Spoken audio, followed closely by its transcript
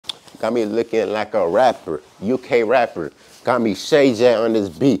Got me looking like a rapper, UK rapper. Got me Shay J on this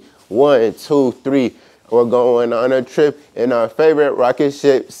beat. 1, 2, 3. We're going on a trip in our favorite rocket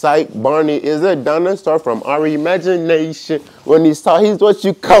ship. Psych, Barney is a dinosaur from our imagination. When he's tall, he's what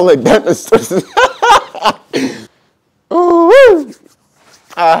you call a dinosaur. Ooh.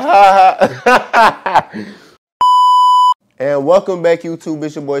 And welcome back, YouTube.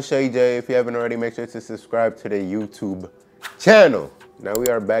 It's your boy Shay J. If you haven't already, make sure to subscribe to the YouTube channel. Now we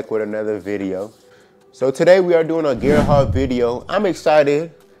are back with another video. So today we are doing a gear haul video. I'm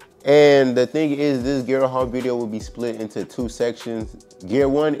excited. And the thing is, this gear haul video will be split into 2 sections. Gear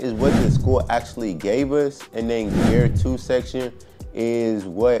 1 is what the school actually gave us. And then gear 2 section is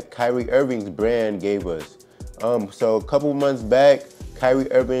what Kyrie Irving's brand gave us. So a couple months back,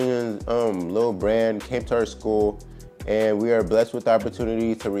 Kyrie Irving's little brand came to our school. And we are blessed with the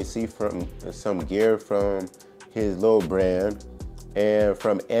opportunity to receive some gear from his little brand and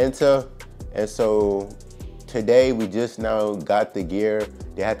from Anta. And so today we just now got the gear.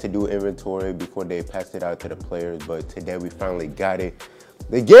 They had to do inventory before they passed it out to the players, but today we finally got it.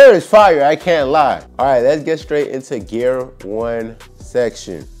 The gear is fire, I can't lie. All right, let's get straight into gear 1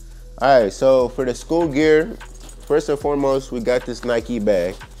 section. All right, so for the school gear, first and foremost, we got this Nike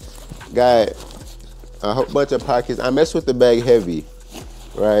bag. Got a whole bunch of pockets. I messed with the bag heavy,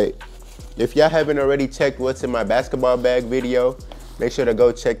 right? If y'all haven't already checked what's in my basketball bag video, make sure to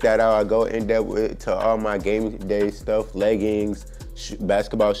go check that out. I go in depth to all my game day stuff, leggings,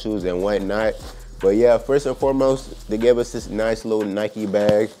 basketball shoes, and whatnot. But yeah, first and foremost, they gave us this nice little Nike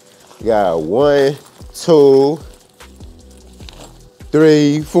bag. We got 1, 2,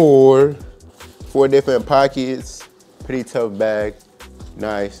 3, 4 different pockets. Pretty tough bag.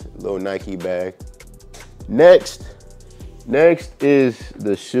 Nice little Nike bag. Next is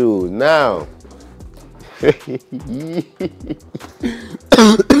the shoes. Now,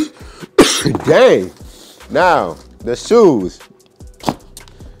 dang. Now, the shoes.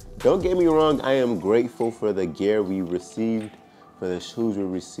 Don't get me wrong, I am grateful for the gear we received, for the shoes we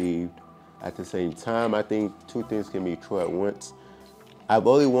received. At the same time, I think 2 things can be true at once. I've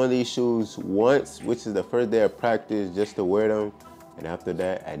only worn these shoes once, which is the first day of practice, just to wear them. And after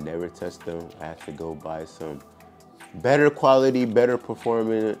that, I never touched them. I have to go buy some better quality, better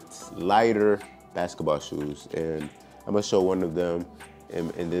performance, lighter basketball shoes. And I'm gonna show one of them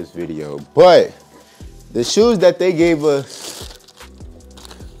in this video. But the shoes that they gave us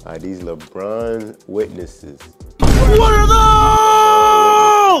are these LeBron Witnesses. What are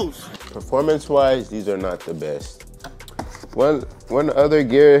those? Performance-wise, these are not the best. One other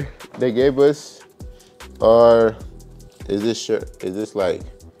gear they gave us is this like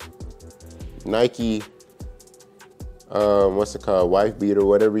Nike, what's it called? Wife beater,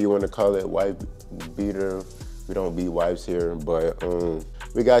 whatever you want to call it, wife beater. We don't beat wives here, but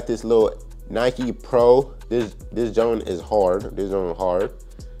we got this little Nike Pro. This joint is hard. This joint hard.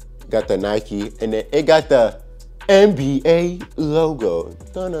 Got the Nike, and then it got the NBA logo.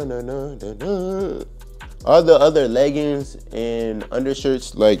 All the other leggings and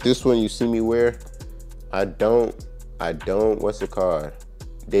undershirts, like this one you see me wear, I don't, what's it called?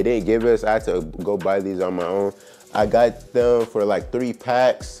 They didn't give us, I had to go buy these on my own. I got them for like 3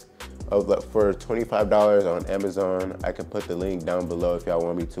 packs for $25 on Amazon. I can put the link down below if y'all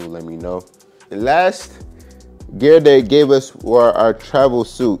want me to, let me know. The last gear they gave us were our travel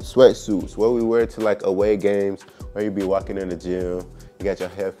suits, sweatsuits, what we wear to like away games, where you be walking in the gym, you got your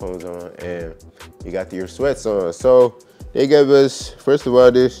headphones on, and you got your sweats on. So they gave us, first of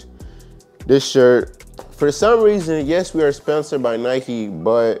all, this shirt. For some reason, yes, we are sponsored by Nike,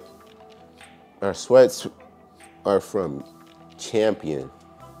 but our sweats are from Champion.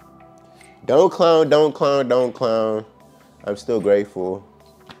 Don't clown, don't clown, don't clown. I'm still grateful.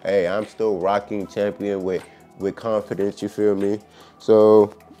 Hey, I'm still rocking Champion with confidence, you feel me?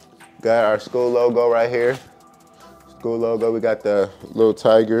 So, got our school logo right here. School logo, we got the little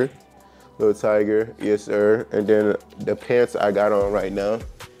tiger, yes sir. And then the pants I got on right now.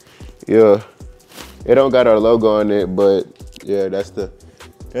 Yeah, it don't got our logo on it, but yeah, that's the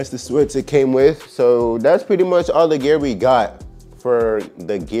sweats it came with. So that's pretty much all the gear we got for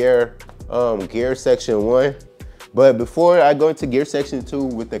the gear section 1. But before I go into gear section 2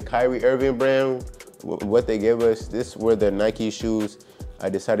 with the Kyrie Irving brand, what they gave us, this were the Nike shoes. I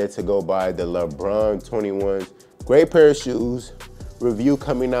decided to go buy the LeBron 21s. Great pair of shoes. Review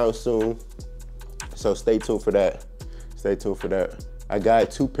coming out soon. So stay tuned for that. Stay tuned for that. I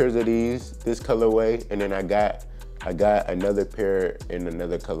got 2 pairs of these, this colorway, and then I got another pair in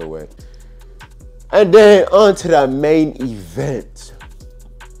another colorway. And then on to the main event.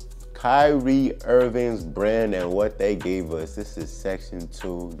 Kyrie Irving's brand and what they gave us. This is section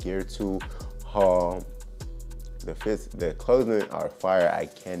 2, gear 2 haul. The clothing are fire, I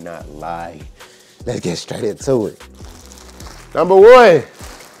cannot lie. Let's get straight into it. Number one,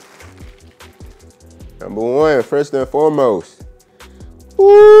 first and foremost.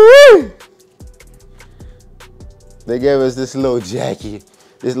 Woo! They gave us this little jacket,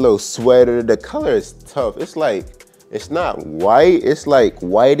 this little sweater. The color is tough. It's like, it's not white, it's like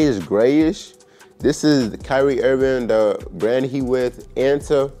whitish, grayish. This is Kyrie Irving, the brand he with,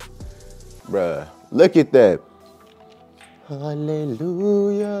 Anta. Bruh, look at that.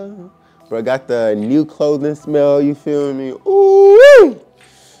 Hallelujah. Bro, got the new clothing smell, you feel me? Ooh!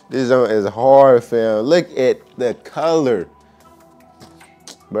 This one is hard, fam. Look at the color.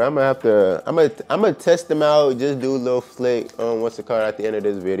 But I'm gonna test them out, just do a little flick on what's it called at the end of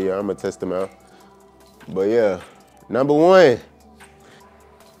this video. I'm gonna test them out. But yeah, number one.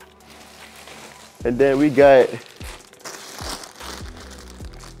 And then we got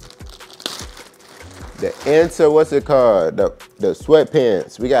the Anta, what's it called? The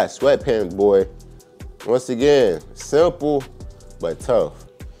sweatpants. We got sweatpants, boy. Once again, simple but tough.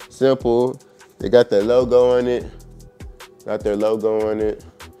 Simple. They got their logo on it. Got their logo on it.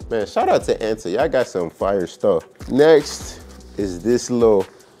 Man, shout out to Anta. Y'all got some fire stuff. Next is this little,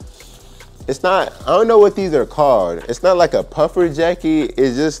 it's not, I don't know what these are called. It's not like a puffer jacket.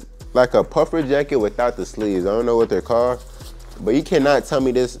 It's just like a puffer jacket without the sleeves. I don't know what they're called. But you cannot tell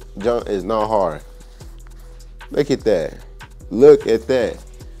me this junk is not hard. Look at that. Look at that.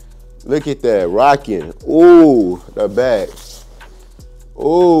 Look at that. Rocking. Ooh, the back.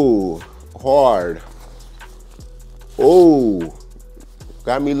 Ooh, hard. Ooh.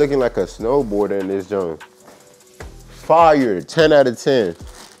 Got me looking like a snowboarder in this junk. Fire. 10 out of 10.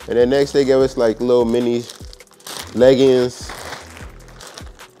 And then next they gave us like little mini leggings.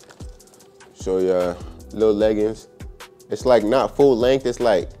 Show ya little leggings. It's like not full length. It's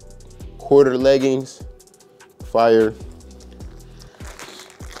like quarter leggings. Fire.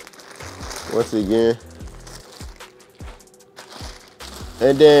 Once again.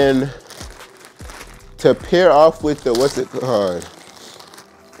 And then to pair off with the, what's it called?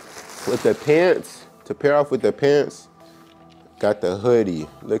 With the pants, to pair off with the pants, got the hoodie.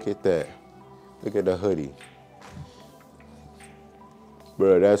 Look at that. Look at the hoodie.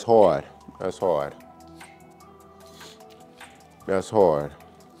 Bro, that's hard. That's hard. That's hard.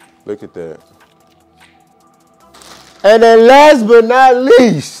 Look at that. And then last but not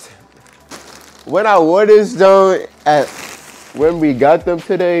least, when I wore this joint when we got them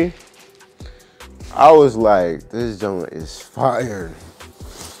today, I was like, this joint is fire.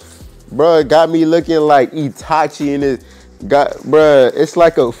 Bro, it got me looking like Itachi in it. Bruh, it's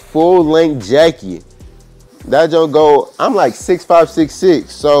like a full length jacket. That joint go, I'm like 6'5", 6'6".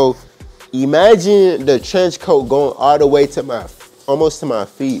 So imagine the trench coat going all the way to almost to my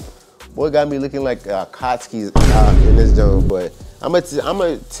feet. Boy, got me looking like Kotsky's in this joint, but I'm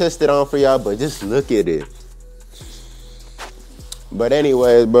gonna test it on for y'all, but just look at it. But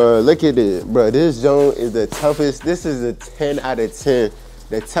anyways, bro, look at it. Bro, this joint is the toughest. This is a 10 out of 10.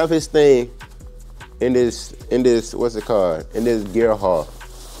 The toughest thing in this, what's it called? In this gear haul.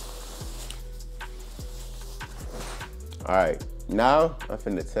 All right, now I'm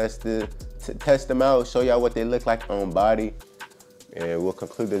finna test them out, show y'all what they look like on body, and we'll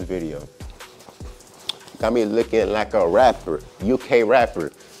conclude this video. Got me looking like a rapper, UK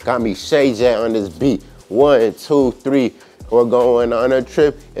rapper. Got me Shay J on this beat. 1, 2, 3. We're going on a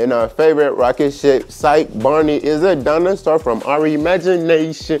trip in our favorite rocket ship. Psych, Barney is a dinosaur from our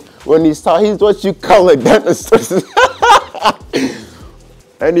imagination. When he's tall, he's what you call a dinosaur.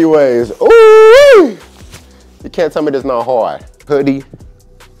 Anyways, ooh, you can't tell me this not hard. Hoodie,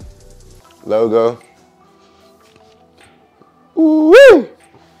 logo. Ooh,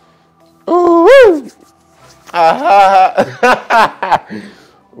 ooh, ah.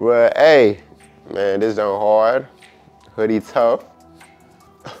 Well, hey, man, this don't hard. Hoodie tough.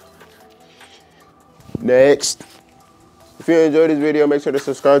 Next. If you enjoyed this video, make sure to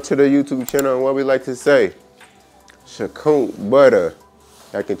subscribe to the YouTube channel and what we like to say. Shakun butter.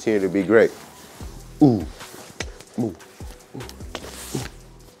 That continue to be great. Ooh. Ooh.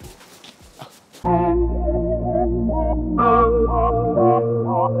 Ooh.